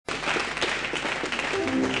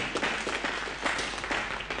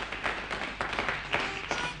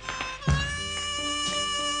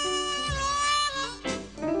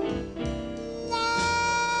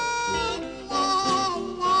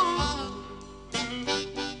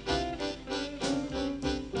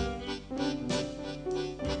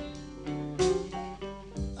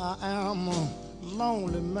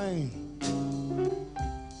lonely man,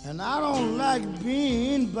 and I don't like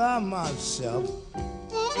being by myself.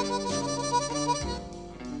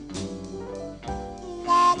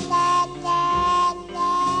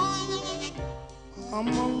 I'm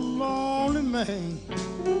a lonely man,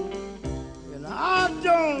 and I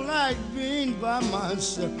don't like being by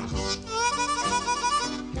myself.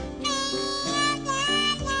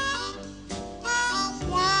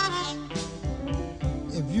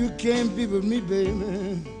 If you can't be with me,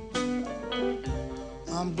 baby,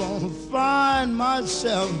 I'm gonna find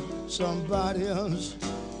myself somebody else.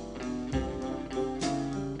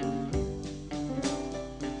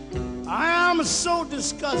 I am so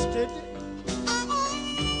disgusted,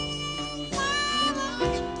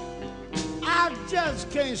 I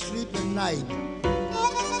just can't sleep at night.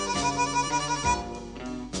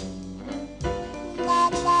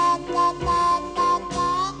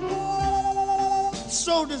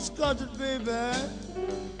 So disgusted, baby,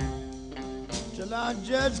 till I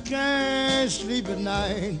just can't sleep at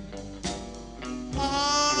night.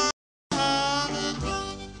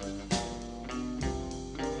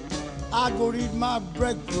 I go to eat my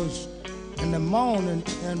breakfast in the morning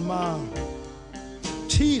and my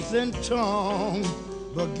teeth and tongue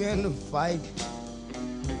begin to fight.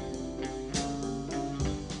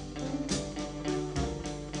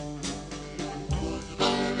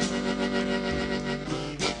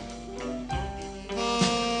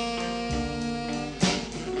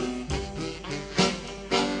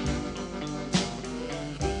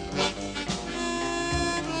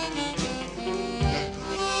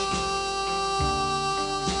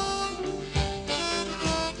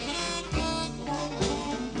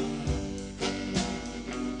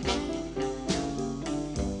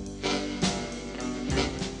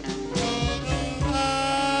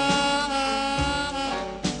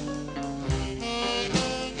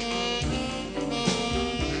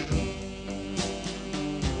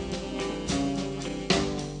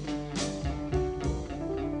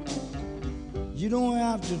 You don't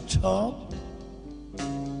have to talk,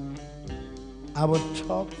 I will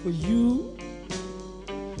talk for you.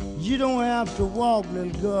 You don't have to walk,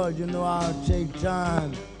 little girl, you know I'll take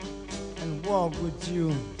time and walk with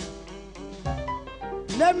you.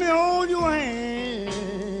 Let me hold your hand,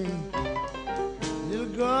 little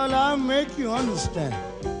girl, I'll make you understand.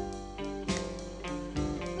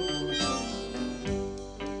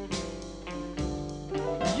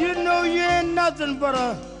 You know you ain't nothing but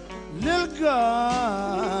a little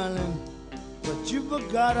girl, but you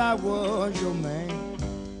forgot I was your man.